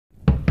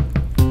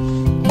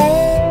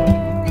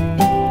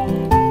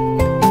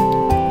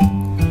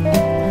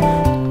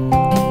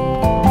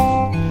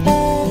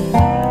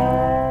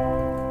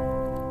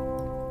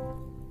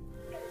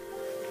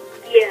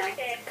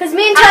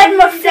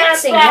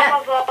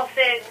our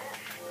thing.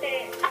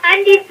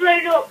 And he's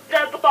blown up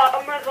the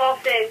bottom of our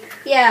thing.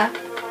 Yeah.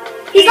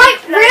 He's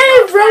like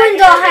really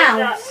ruined our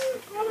house.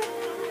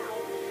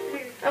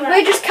 And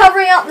we're just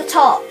covering up the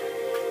top.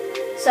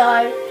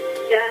 So.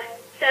 Yeah.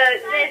 So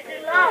there's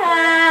a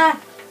lot.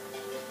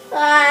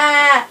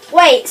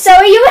 Wait, so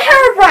are you a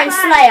Herobrine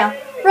Slayer?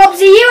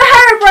 Robs, are you a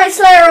Herobrine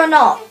Slayer or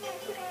not?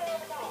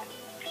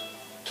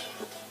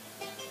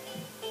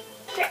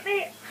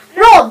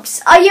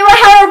 Robs, are you a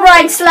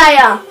Herobrine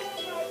Slayer?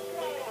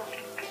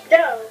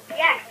 No.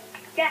 Yes.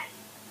 Yes.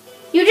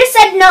 You just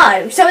said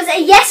no, so is it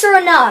a yes or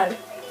a no?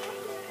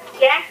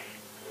 Yes.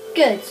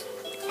 Good.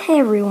 Hey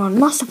everyone,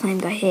 Master Flame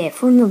Guy here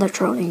for another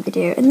trolling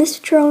video. In this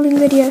trolling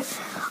video,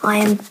 I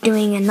am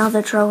doing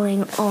another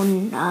trolling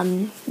on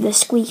the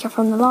squeaker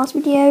from the last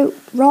video,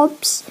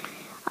 Robs.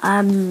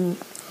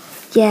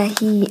 Yeah,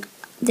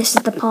 this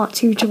is the part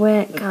 2 to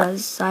it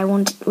because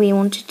we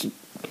wanted to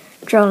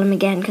troll him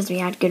again because we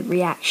had good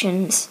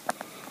reactions.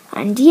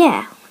 And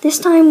yeah, this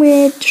time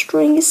we're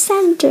destroying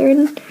Santa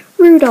and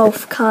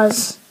Rudolph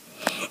because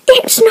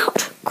it's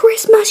not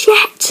Christmas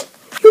yet.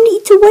 You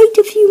need to wait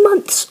a few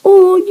months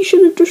or you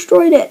should have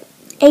destroyed it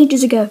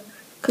ages ago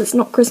because it's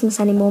not Christmas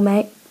anymore,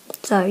 mate.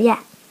 So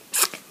yeah,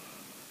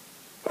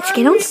 let's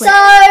get on to it.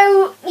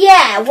 So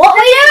yeah, what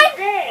are we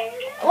doing?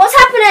 What's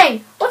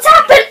happening? What's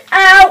happened?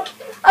 Ow!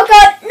 Oh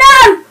god,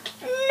 no!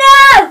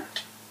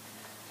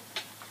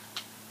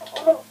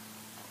 No!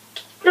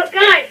 Look,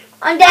 guys.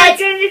 I'm dead. Guys,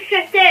 go in this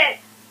chest here.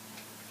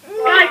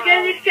 Guys, go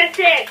in this chest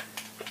here.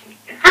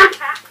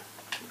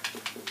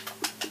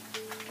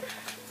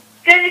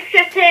 Go in this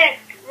chest here,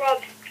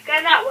 Rob. Go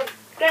in that one.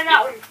 Go in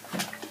that one.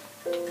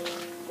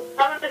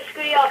 That one's the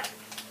screw off.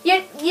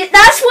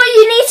 That's what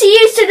you need to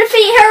use to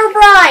defeat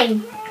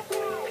Herobrine.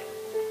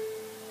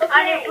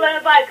 And it's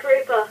blown by a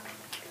creeper.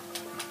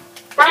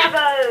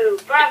 Bravo!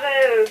 Bravo!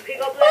 He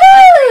got blown by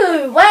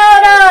Woo!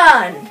 Well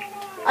done.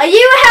 Are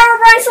you a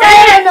Herobrine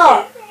Slayer or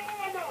not?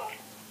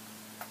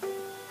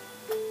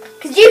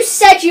 Because you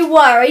said you were.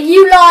 Are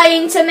you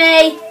lying to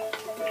me?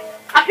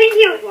 I think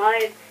he was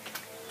lying.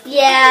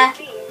 Yeah,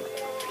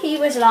 he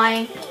was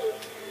lying.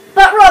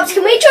 But Robs,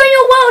 can we join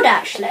your world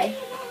actually?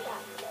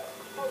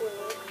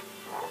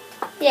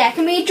 Yeah,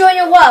 can we join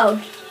your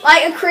world?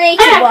 Like a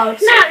creative world?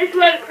 No, this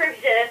world of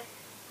creeper.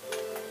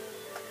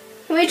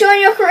 Can we join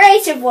your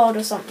creative world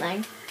or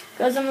something?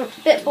 Because I'm a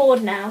bit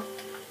bored now.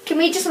 Can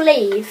we just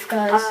leave?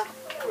 Because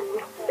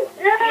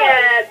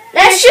yeah.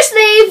 Let's just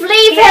leave.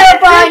 Leave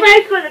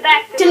Herobrine.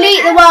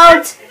 Delete the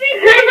world.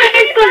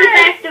 Nobody's got the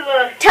best of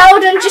us. Tell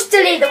them just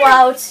delete the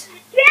world.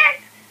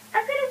 Yes,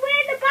 I'm gonna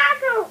win the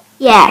battle.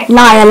 Yeah,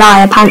 liar,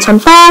 liar, pants on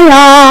fire. I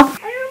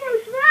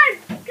almost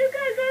won. Go,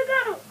 go, go,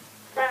 go.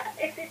 But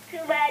if it's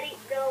too ready,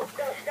 go,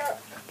 go, go.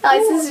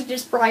 Guys, this is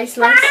just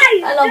priceless.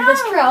 I love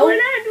this troll.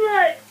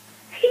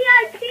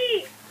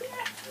 TNT.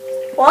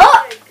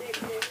 What?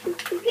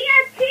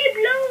 TNT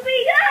blew me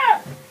up.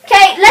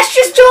 Okay, let's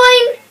just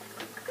join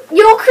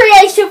your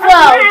creative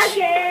world.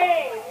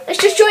 Let's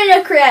just join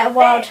your creative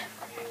world.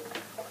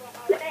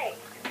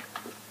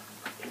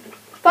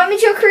 Invite me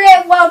to your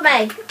creative world,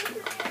 mate.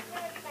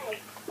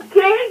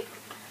 Okay.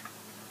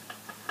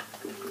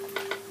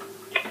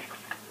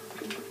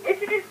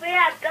 This is where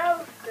I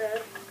go,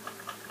 sir.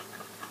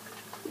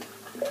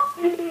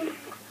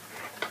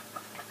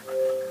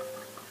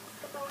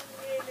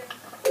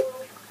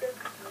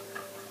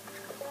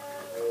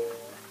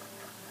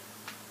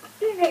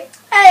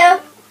 Hello.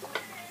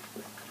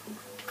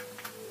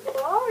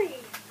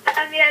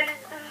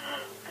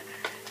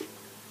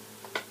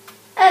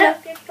 Hello.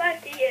 Goodbye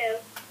to you.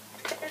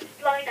 It's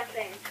blind, I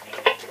think.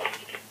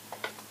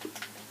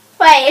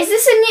 Wait, is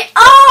this a new...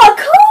 Oh,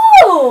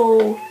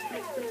 cool!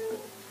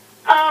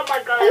 Oh my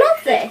god. I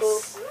love this.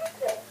 Cool.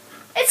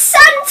 It's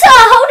Santa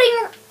holding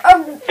a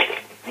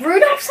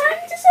Rudolph's hand,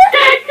 is it?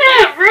 Santa!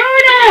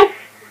 Rudolph!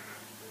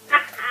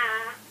 Haha.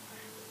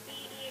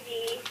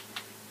 Easy.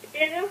 Do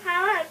you know how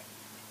I've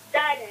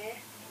done it?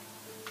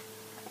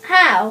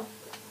 How?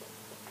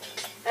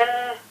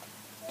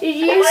 Did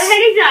you... What the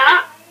heck is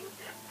that?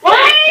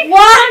 Why is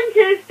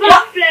Santa's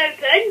baffle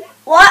open?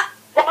 What?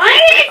 Why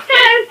is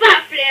Santa's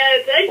baffle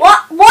open? What?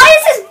 Why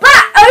is his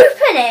bat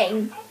opening?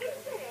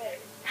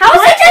 How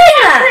is he doing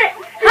that?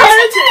 How's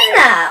he doing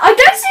that? I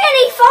don't see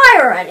any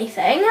fire or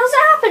anything. How's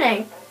that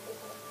happening?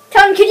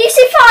 Tom, can you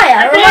see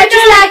fire or am I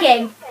just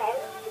lagging?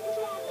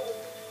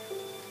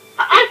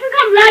 I think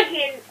I'm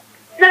lagging.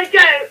 No,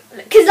 Joe.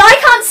 Because I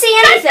can't see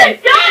anything.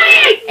 Santa's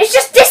dying! It's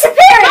just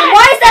disappearing.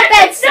 Why is that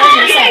bed still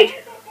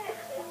missing?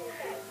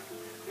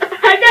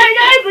 I don't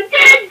know, but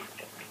then...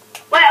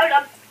 Wait, hold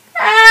on.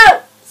 Oh,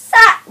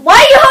 why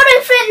are you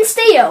holding flint and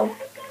steel?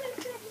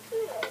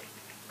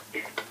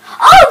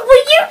 Oh,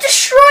 were you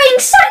destroying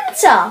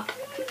Santa?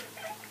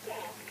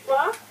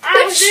 What?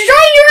 You're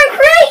destroying your own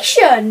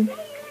creation.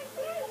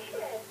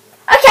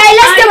 Okay,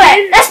 let's do it.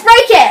 Let's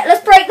break it.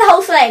 Let's break the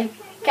whole thing.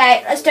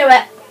 Okay, let's do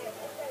it.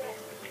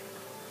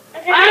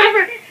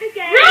 Rudolph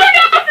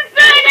is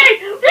burning!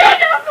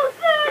 Rudolph is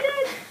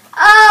burning!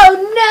 Oh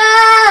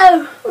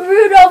no!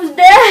 Rudolph's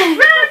dead.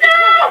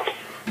 Rudolph!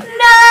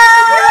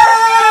 No!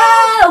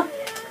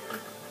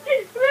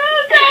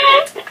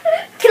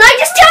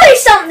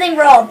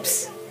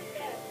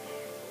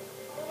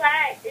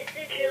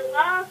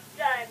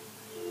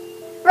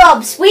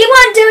 Robs, we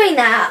weren't doing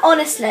that,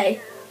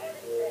 honestly.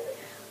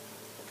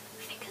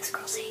 Fingers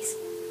crossies.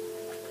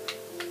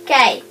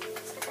 Okay.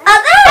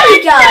 Oh, there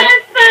we go.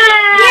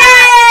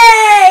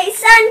 Yay!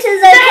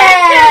 Santa's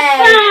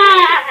okay.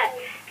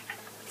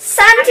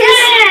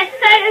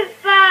 Santa's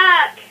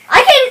back. I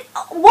can.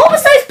 What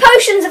was those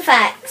potions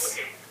effects?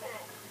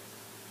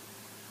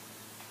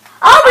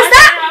 Oh, is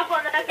that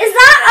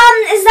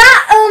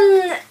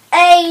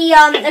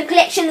a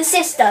glitch in the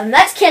system?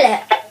 Let's kill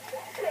it.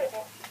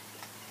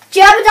 Do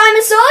you have a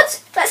diamond sword?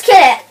 Let's kill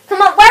it.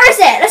 Come on, where is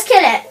it? Let's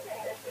kill it.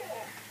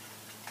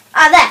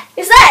 Ah, there.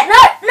 It's there. No,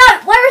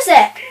 where is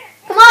it?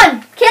 Come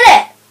on, kill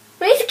it.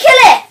 We need to kill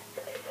it.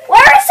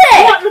 Where is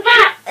it? What, the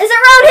bat? Is it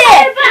around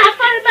here? I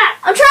found the bat.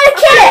 I'm trying to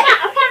kill it.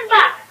 I found the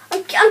bat.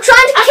 I'm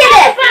trying to kill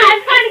it.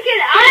 I'm trying to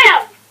kill it. I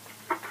am.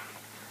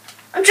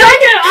 I'm trying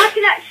to. I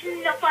can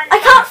actually not find. I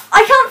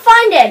can't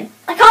find him.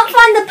 I can't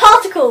find the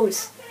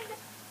particles.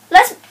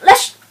 Let's.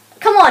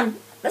 Come on.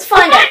 Let's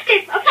find it. I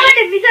found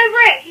him. He's over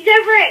it.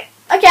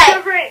 Okay. He's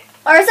over it.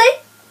 Where is he?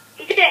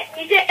 He's it.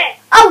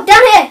 Oh,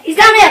 down here. He's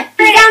down here.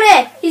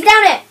 He's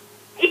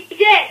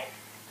it.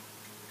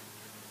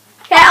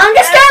 Okay, I'm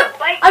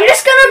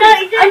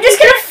just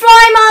gonna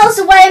fly miles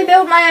away and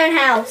build my own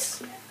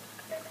house.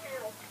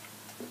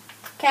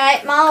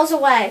 Okay, miles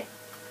away.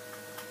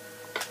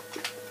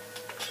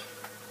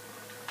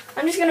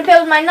 I'm just gonna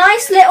build my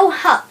nice little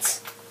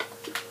hut.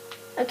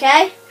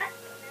 Okay.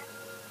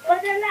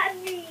 What does that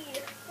mean?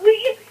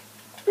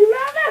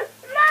 Lava!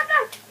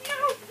 No!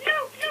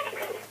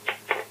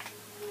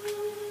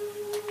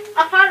 I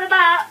found the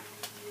bat.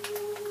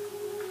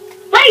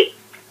 Wait!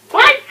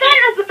 Why is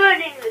Santa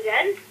burning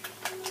again?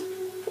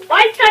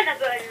 Why is Santa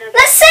burning again?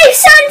 Let's save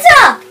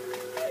Santa!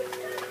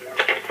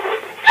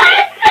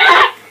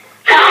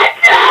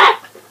 Santa!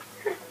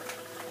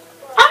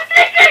 I'm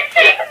just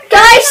saving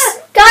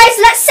Guys,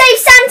 let's save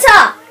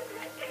Santa!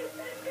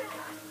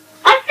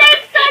 I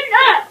saved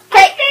Santa! Okay. I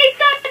saved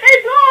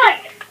Santa's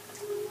life!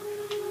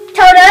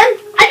 Totem.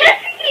 I don't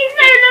think he's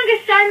no longer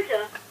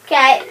Santa.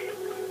 Okay.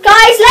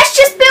 Guys, let's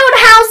just build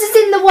houses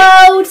in the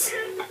world.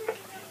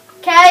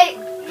 Okay?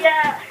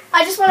 Yeah.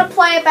 I just want to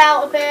play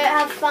about a bit,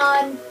 have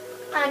fun,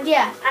 and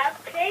yeah. I'll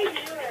play you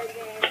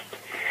again.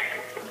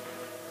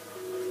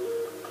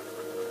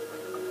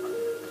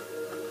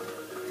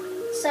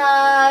 So,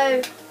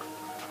 I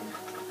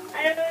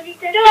don't need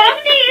to. No,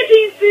 I'm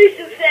eating food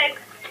of things.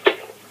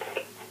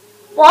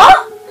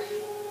 what?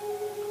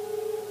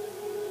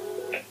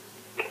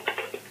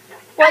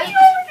 What?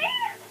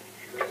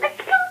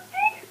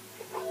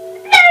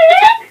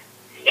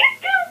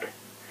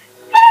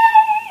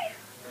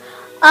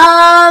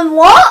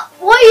 What?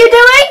 What are you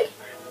doing?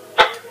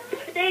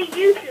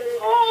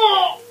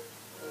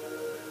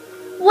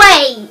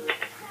 Wait.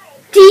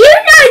 Do you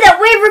know that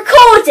we're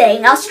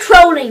recording us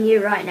trolling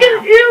you right now?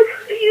 YouTube,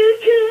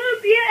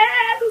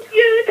 yeah,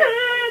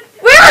 YouTube.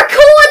 We're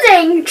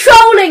recording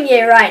trolling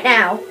you right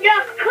now. So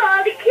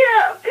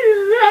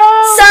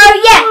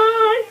yeah,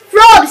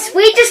 Robs,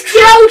 we just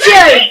trolled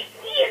you.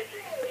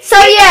 So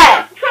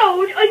yeah.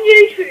 Trolled on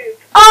YouTube.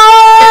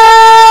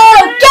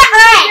 Oh, get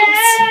wrecked!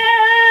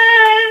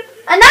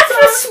 And that's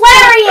for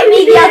swearing at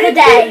me the other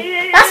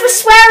day. That's for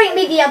swearing at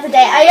me the other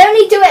day. I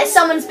only do it if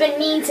someone's been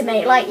mean to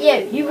me, like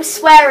you. You were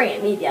swearing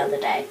at me the other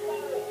day.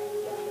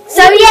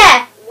 So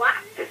yeah. What?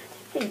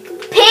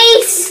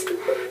 Peace.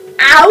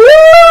 Ow!